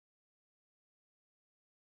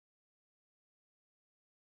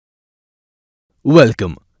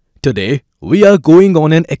Welcome. Today, we are going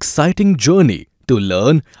on an exciting journey to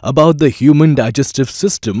learn about the human digestive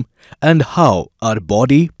system and how our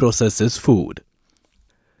body processes food.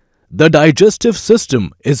 The digestive system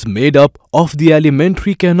is made up of the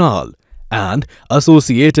alimentary canal and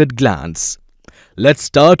associated glands. Let's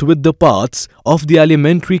start with the parts of the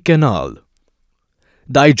alimentary canal.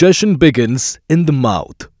 Digestion begins in the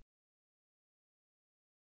mouth.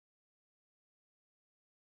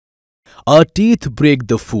 Our teeth break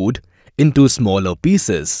the food into smaller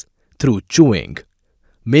pieces through chewing,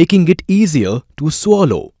 making it easier to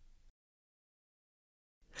swallow.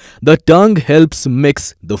 The tongue helps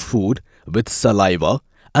mix the food with saliva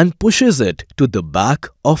and pushes it to the back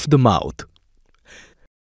of the mouth.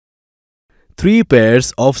 3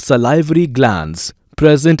 pairs of salivary glands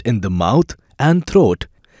present in the mouth and throat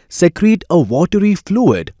secrete a watery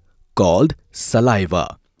fluid called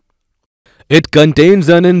saliva. It contains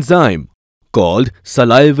an enzyme called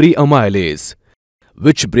salivary amylase,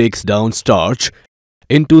 which breaks down starch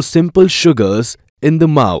into simple sugars in the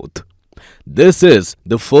mouth. This is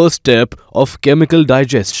the first step of chemical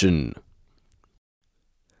digestion.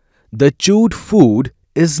 The chewed food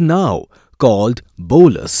is now called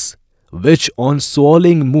bolus, which on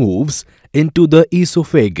swallowing moves into the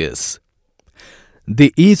esophagus.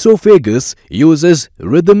 The esophagus uses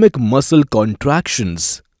rhythmic muscle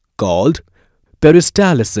contractions called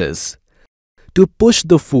peristalsis to push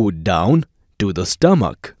the food down to the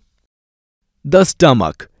stomach. The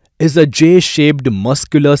stomach is a J-shaped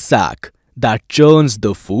muscular sac that churns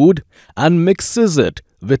the food and mixes it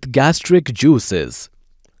with gastric juices.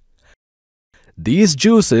 These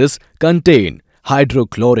juices contain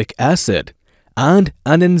hydrochloric acid and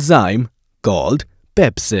an enzyme called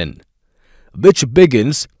pepsin, which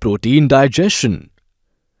begins protein digestion.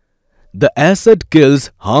 The acid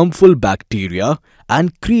kills harmful bacteria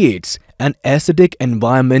and creates an acidic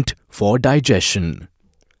environment for digestion.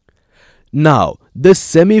 Now, this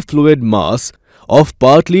semi-fluid mass of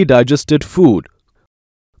partly digested food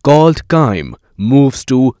called chyme moves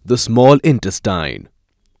to the small intestine.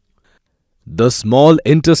 The small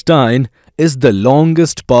intestine is the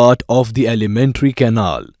longest part of the alimentary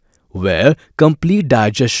canal, where complete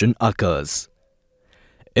digestion occurs.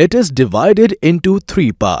 It is divided into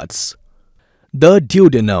 3 parts: the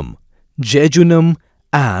duodenum, jejunum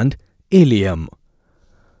and ileum.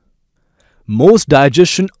 Most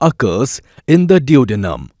digestion occurs in the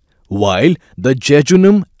duodenum, while the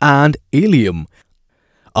jejunum and ileum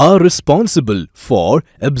are responsible for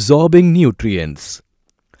absorbing nutrients.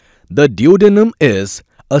 The duodenum is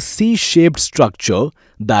a C-shaped structure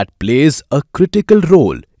that plays a critical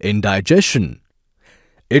role in digestion.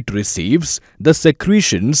 It receives the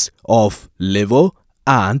secretions of liver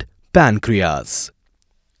and pancreas.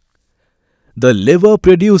 The liver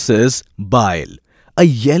produces bile, a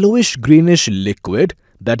yellowish-greenish liquid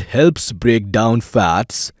that helps break down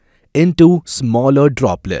fats into smaller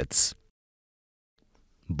droplets.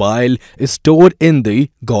 Bile is stored in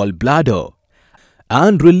the gallbladder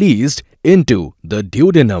and released into the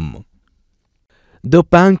duodenum. The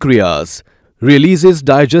pancreas releases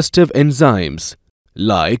digestive enzymes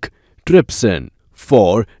like trypsin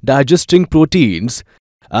for digesting proteins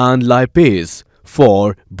and lipase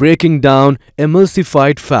for breaking down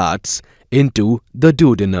emulsified fats into the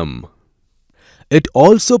duodenum. It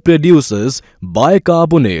also produces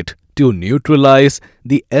bicarbonate to neutralize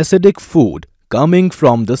the acidic food coming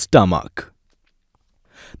from the stomach.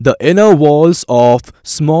 The inner walls of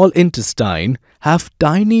small intestine have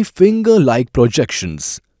tiny finger-like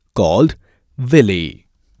projections called villi,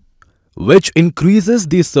 which increases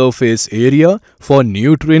the surface area for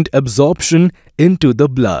nutrient absorption into the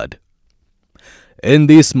blood. In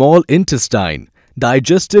the small intestine,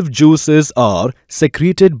 digestive juices are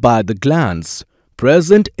secreted by the glands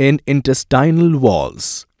present in intestinal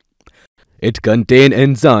walls. It contains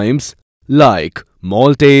enzymes like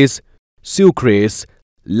maltase, sucrase,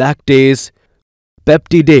 lactase,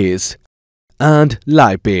 peptidase, and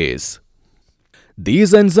lipase.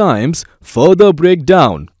 These enzymes further break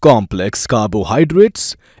down complex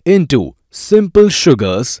carbohydrates into simple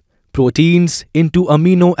sugars, proteins into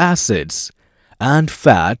amino acids, and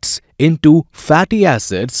fats into fatty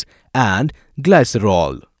acids and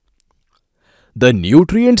glycerol. The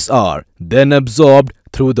nutrients are then absorbed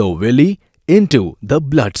through the villi into the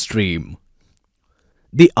bloodstream.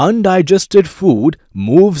 The undigested food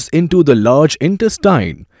moves into the large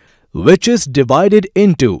intestine, which is divided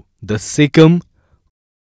into the cecum,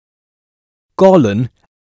 colon,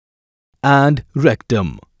 and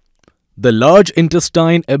rectum. The large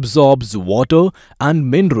intestine absorbs water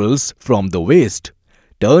and minerals from the waste,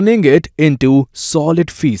 turning it into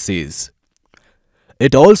solid feces.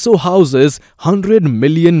 It also houses 100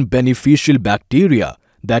 million beneficial bacteria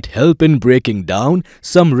that help in breaking down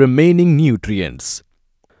some remaining nutrients.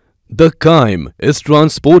 The chyme is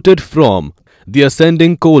transported from the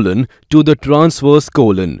ascending colon to the transverse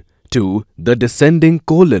colon to the descending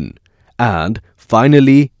colon and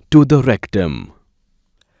finally to the rectum.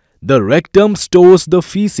 The rectum stores the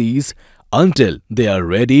feces until they are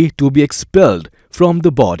ready to be expelled from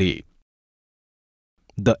the body.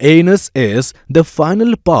 The anus is the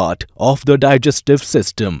final part of the digestive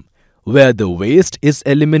system, where the waste is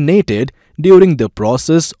eliminated during the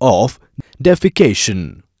process of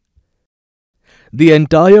defecation. The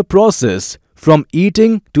entire process, from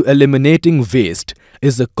eating to eliminating waste,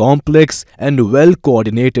 is a complex and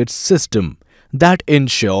well-coordinated system that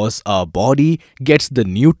ensures our body gets the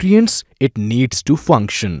nutrients it needs to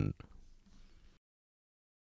function.